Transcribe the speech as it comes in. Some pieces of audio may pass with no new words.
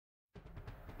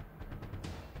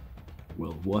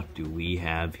Well, what do we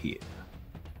have here?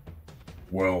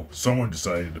 Well, someone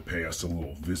decided to pay us a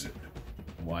little visit.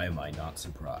 Why am I not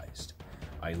surprised?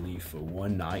 I leave for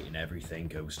one night and everything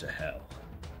goes to hell.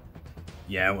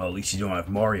 Yeah, well, at least you don't have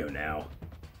Mario now.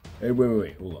 Hey,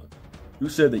 wait, hold on. Who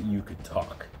said that you could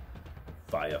talk?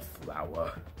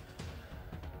 Fireflower.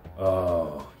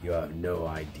 Oh, you have no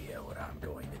idea what I'm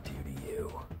going to do to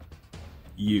you.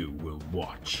 You will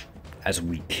watch as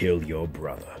we kill your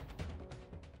brother.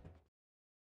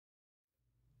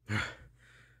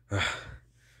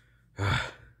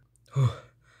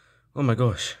 Oh my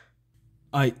gosh.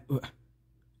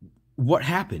 What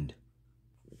happened?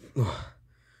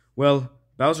 Well,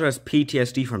 Bowser has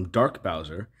PTSD from Dark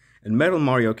Bowser, and Metal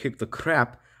Mario kicked the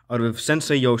crap out of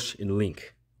Sensei Yoshi and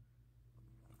Link.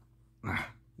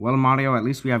 Well, Mario, at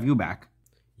least we have you back.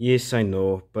 Yes, I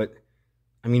know, but,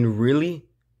 I mean, really?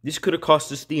 This could have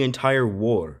cost us the entire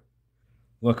war.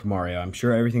 Look, Mario, I'm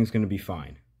sure everything's going to be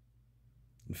fine.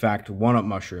 In fact, One-Up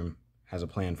Mushroom has a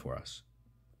plan for us.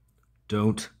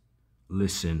 Don't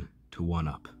listen to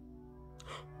One-Up.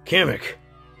 Kamek!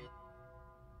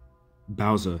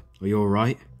 Bowser, are you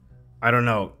alright? I don't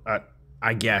know,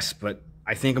 I guess, but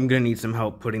I think I'm gonna need some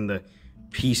help putting the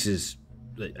pieces,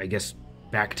 I guess,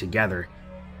 back together.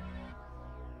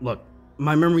 Look,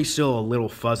 my memory's still a little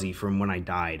fuzzy from when I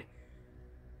died.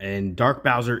 And Dark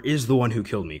Bowser is the one who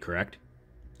killed me, correct?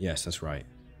 Yes, that's right.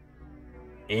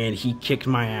 And he kicked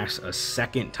my ass a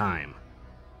second time.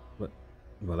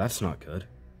 Well, that's not good.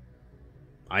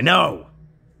 I know!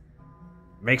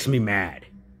 Makes me mad.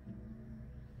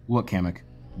 Look, Kamek,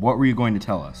 what were you going to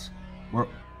tell us?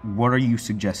 What are you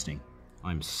suggesting?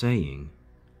 I'm saying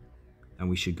that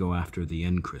we should go after the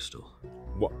End Crystal.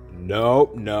 What?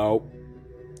 No.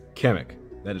 Kamek,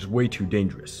 that is way too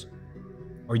dangerous.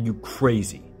 Are you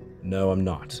crazy? No, I'm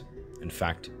not. In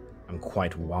fact, I'm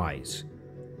quite wise.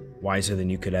 Wiser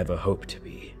than you could ever hope to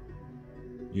be.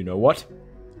 You know what?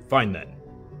 Fine then.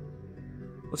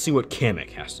 Let's see what Kamek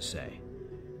has to say.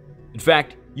 In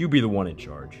fact, you be the one in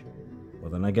charge.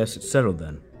 Well, then I guess it's settled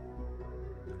then.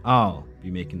 I'll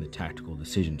be making the tactical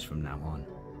decisions from now on.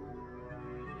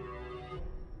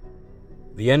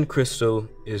 The End Crystal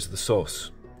is the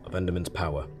source of Enderman's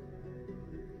power.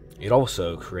 It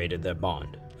also created their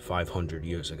bond 500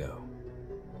 years ago.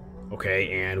 Okay,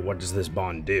 and what does this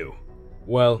bond do?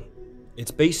 Well,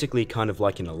 it's basically kind of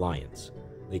like an alliance.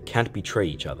 They can't betray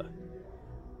each other.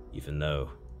 Even though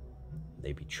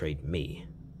they betrayed me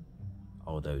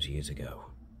all those years ago.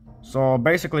 So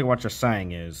basically what you're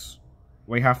saying is,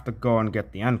 we have to go and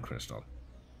get the End Crystal.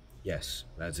 Yes,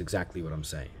 that's exactly what I'm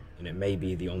saying. And it may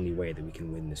be the only way that we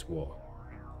can win this war.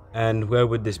 And where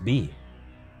would this be?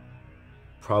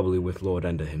 Probably with Lord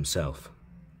Ender himself.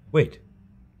 Wait,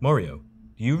 Mario,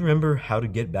 do you remember how to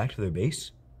get back to their base?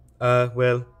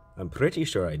 Well, I'm pretty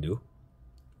sure I do.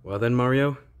 Well then,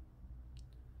 Mario,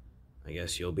 I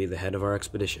guess you'll be the head of our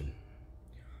expedition.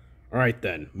 Alright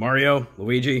then, Mario,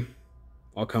 Luigi,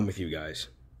 I'll come with you guys.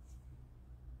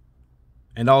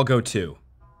 And I'll go too.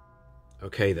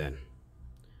 Okay then.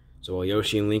 So while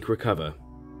Yoshi and Link recover,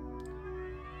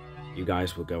 you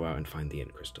guys will go out and find the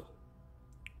End Crystal.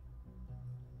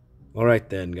 Alright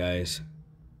then, guys.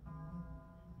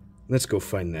 Let's go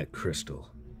find that crystal.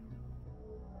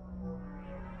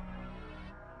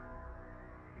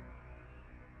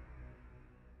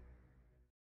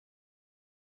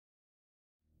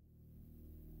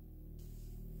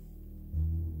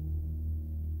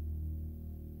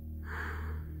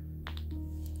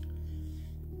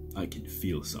 I can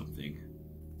feel something.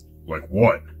 Like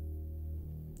what?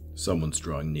 Someone's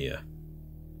drawing near.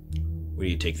 We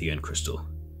need to take the End Crystal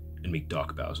and meet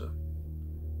Dark Bowser.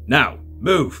 Now,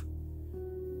 move!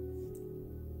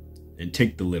 And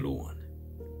take the little one.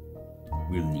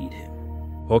 We'll need him.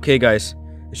 Okay, guys.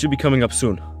 It should be coming up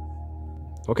soon.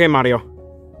 Okay, Mario.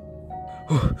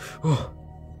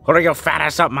 Hurry your fat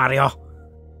ass up, Mario.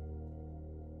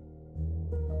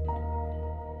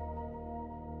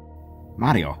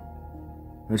 Mario,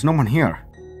 there's no one here.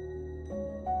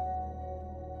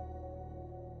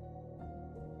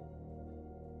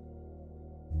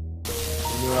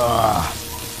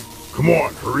 Come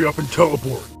on, hurry up and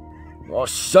teleport. Oh,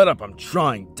 shut up, I'm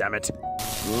trying, damn it.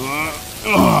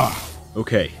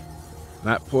 Okay,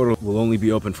 that portal will only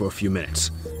be open for a few minutes.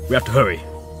 We have to hurry.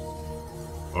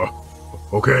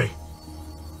 Okay.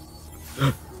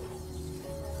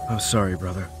 I'm sorry,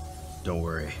 brother. Don't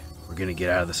worry, we're gonna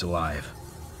get out of this alive.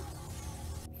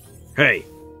 Hey,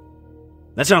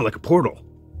 that sounded like a portal.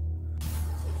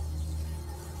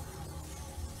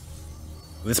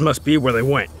 This must be where they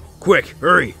went. Quick,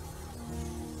 hurry!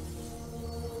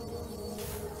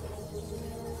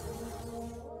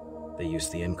 They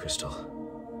used the end crystal.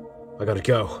 I gotta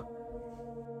go.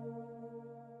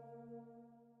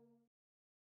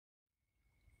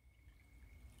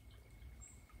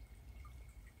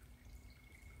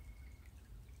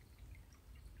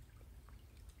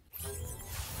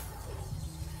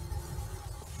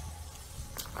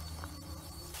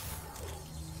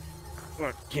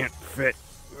 I can't fit.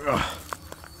 Ugh.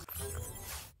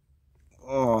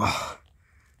 Oh.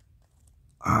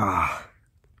 Ah.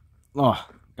 Oh,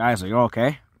 guys, are you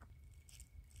okay?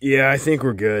 Yeah, I think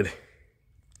we're good.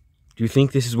 Do you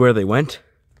think this is where they went?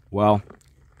 Well,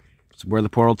 it's where the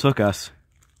portal took us.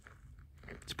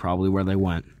 It's probably where they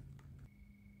went.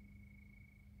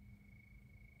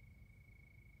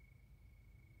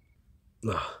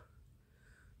 Ugh.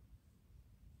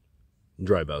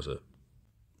 Dry Bowser.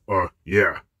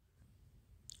 Yeah.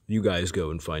 You guys go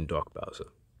and find Doc Bowser.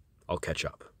 I'll catch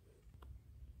up.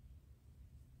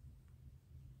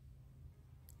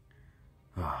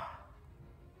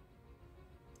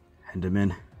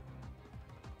 Enderman.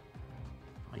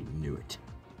 I knew it.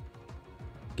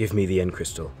 Give me the end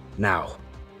crystal, now.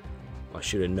 I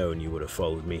should have known you would have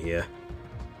followed me here.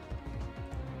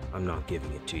 I'm not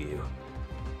giving it to you.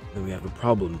 Then we have a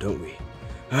problem, don't we?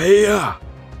 Hiya!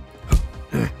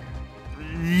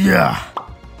 Yeah!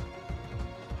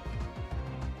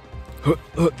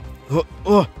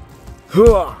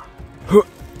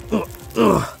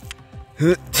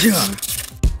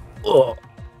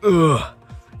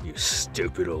 You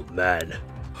stupid old man.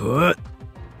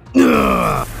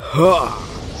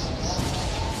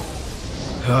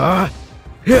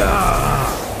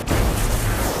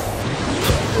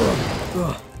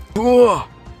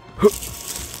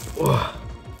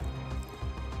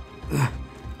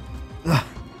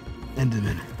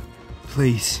 Enderman,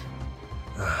 please.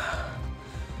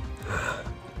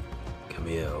 Come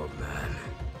here, old man.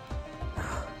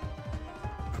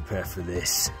 Prepare for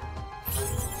this.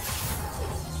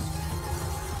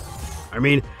 I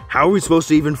mean, how are we supposed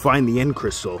to even find the end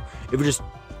crystal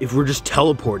if we're just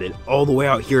teleported all the way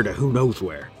out here to who knows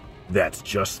where? That's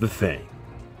just the thing.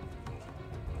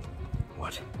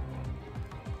 What?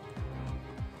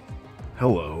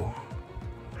 Hello.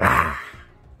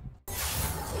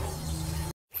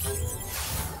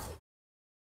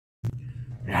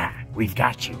 We've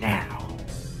got you now.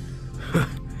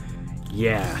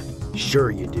 Yeah,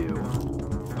 sure you do.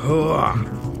 You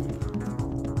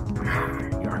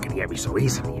aren't gonna get me so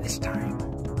easily this time.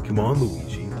 Come on,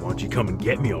 Luigi. Why don't you come and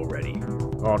get me already?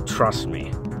 Oh, trust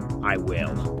me, I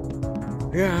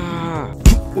will. Yeah.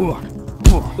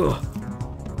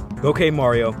 Okay,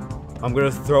 Mario. I'm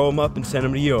gonna throw him up and send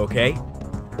him to you, okay?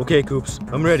 Okay, Koops.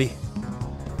 I'm ready.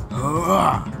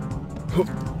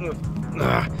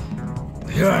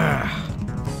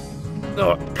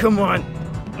 Oh, come on.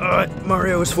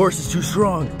 Mario's force is too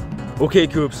strong. Okay,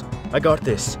 Koops. I got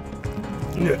this.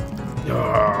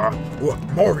 What,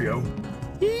 Mario?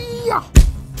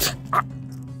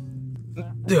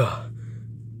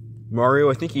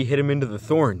 Mario, I think he hit him into the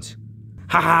thorns.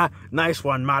 Haha, nice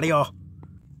one, Mario.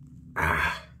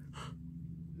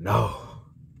 No.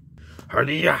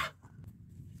 Yeah.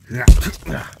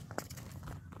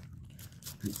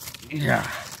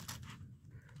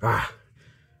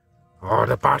 Oh,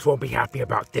 the boss won't be happy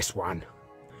about this one.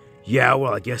 Yeah,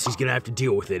 well, I guess he's gonna have to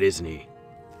deal with it, isn't he?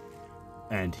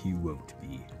 And he won't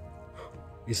be.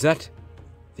 Is that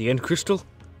the end crystal?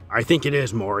 I think it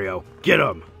is, Mario. Get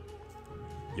him.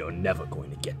 You're never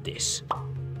going to get this.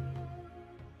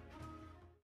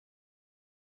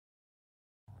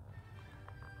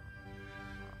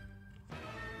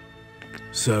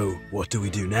 So, what do we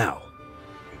do now?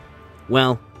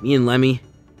 Well, me and Lemmy,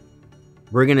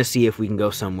 we're gonna see if we can go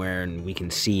somewhere and we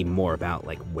can see more about,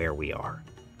 like, where we are.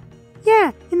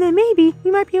 Yeah, and then maybe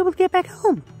we might be able to get back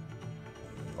home.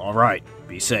 All right,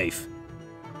 be safe.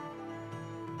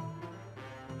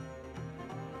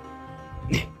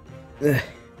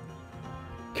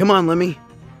 Come on, Lemmy.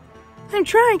 I'm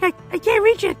trying, I can't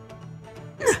reach it.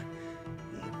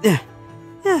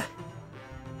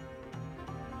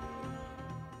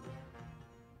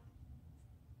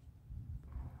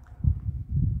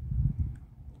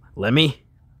 Lemmy?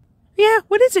 Yeah,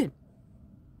 what is it?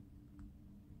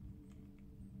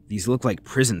 These look like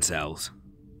prison cells.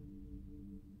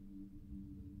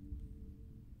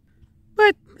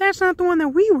 But that's not the one that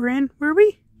we were in, were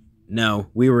we? No,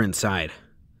 we were inside.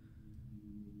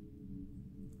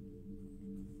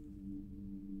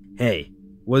 Hey,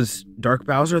 was Dark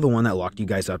Bowser the one that locked you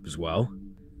guys up as well?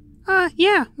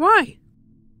 Yeah, why?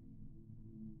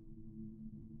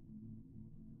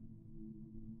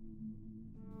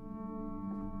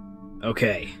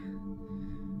 Okay.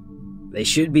 They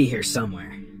should be here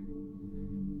somewhere.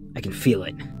 I can feel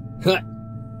it. Huh.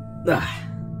 Ugh.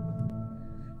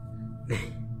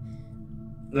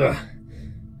 Ugh.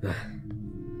 Ugh.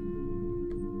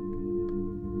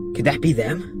 Could that be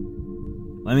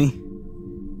them? Lemmy,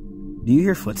 do you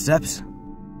hear footsteps?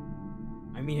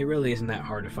 I mean, it really isn't that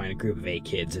hard to find a group of 8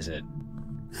 kids, is it?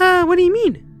 What do you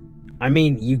mean? I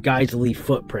mean, you guys leave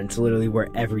footprints literally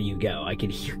wherever you go. I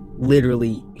could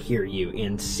literally hear you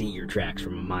and see your tracks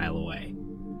from a mile away.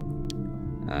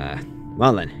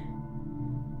 Well then.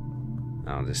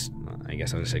 I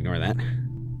guess I'll just ignore that.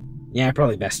 Yeah,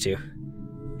 probably best to.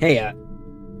 Hey,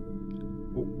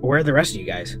 where are the rest of you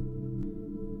guys?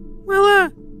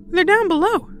 Well, they're down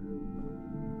below.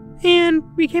 And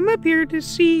we came up here to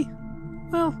see,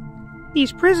 well,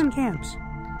 these prison camps.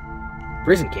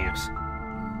 Prison camps?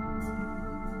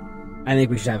 I think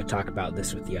we should have a talk about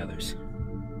this with the others.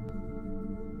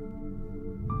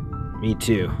 Me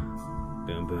too.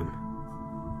 Boom, boom.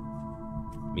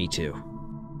 Me too.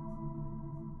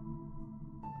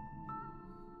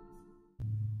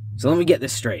 So let me get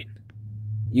this straight.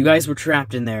 You guys were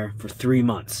trapped in there for 3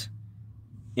 months.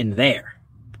 In there.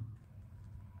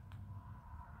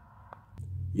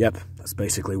 Yep, that's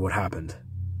basically what happened.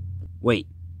 Wait,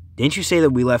 didn't you say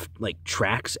that we left, like,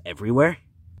 tracks everywhere?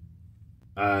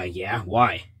 Yeah,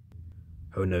 why?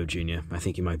 Oh no, Junior, I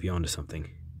think you might be onto something.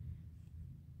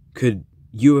 Could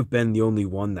you have been the only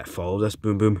one that followed us,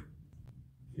 Boom Boom?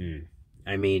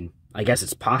 I mean, I guess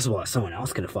it's possible that someone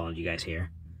else could have followed you guys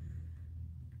here.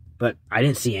 But I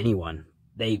didn't see anyone.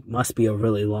 They must be a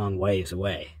really long ways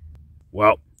away.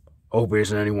 Well, hope it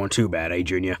isn't anyone too bad, eh,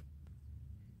 Junior?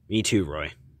 Me too,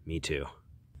 Roy. Me too.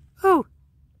 Oh,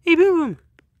 hey, Boom Boom.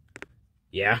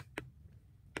 Yeah?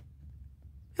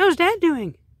 How's Dad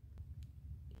doing?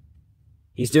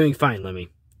 He's doing fine, Lemmy.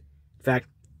 In fact,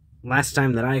 last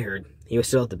time that I heard, he was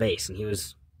still at the base, and he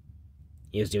was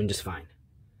doing just fine.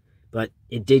 But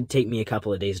it did take me a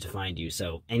couple of days to find you,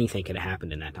 so anything could have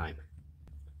happened in that time.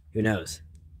 Who knows?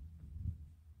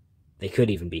 They could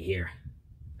even be here.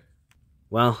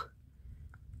 Well,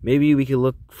 maybe we could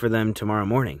look for them tomorrow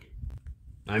morning.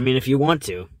 I mean, if you want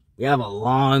to. We have a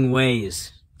long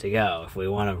ways to go if we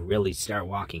want to really start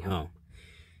walking home.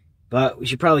 But we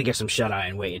should probably get some shut-eye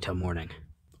and wait until morning.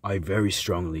 I very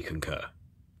strongly concur.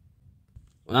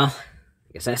 Well,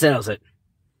 I guess that settles it.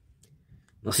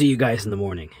 I'll see you guys in the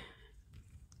morning.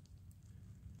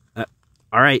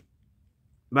 Alright.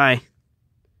 Bye.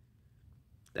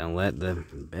 Don't let the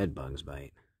bed bugs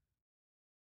bite.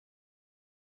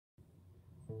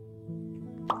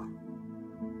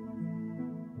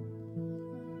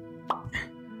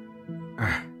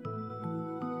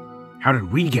 How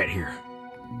did we get here?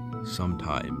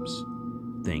 Sometimes,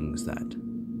 things that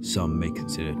some may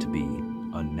consider to be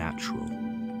unnatural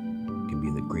can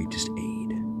be the greatest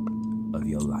aid of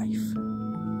your life.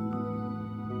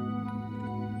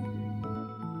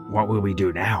 What will we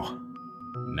do now?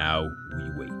 Now we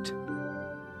wait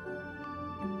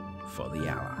for the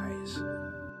Allies.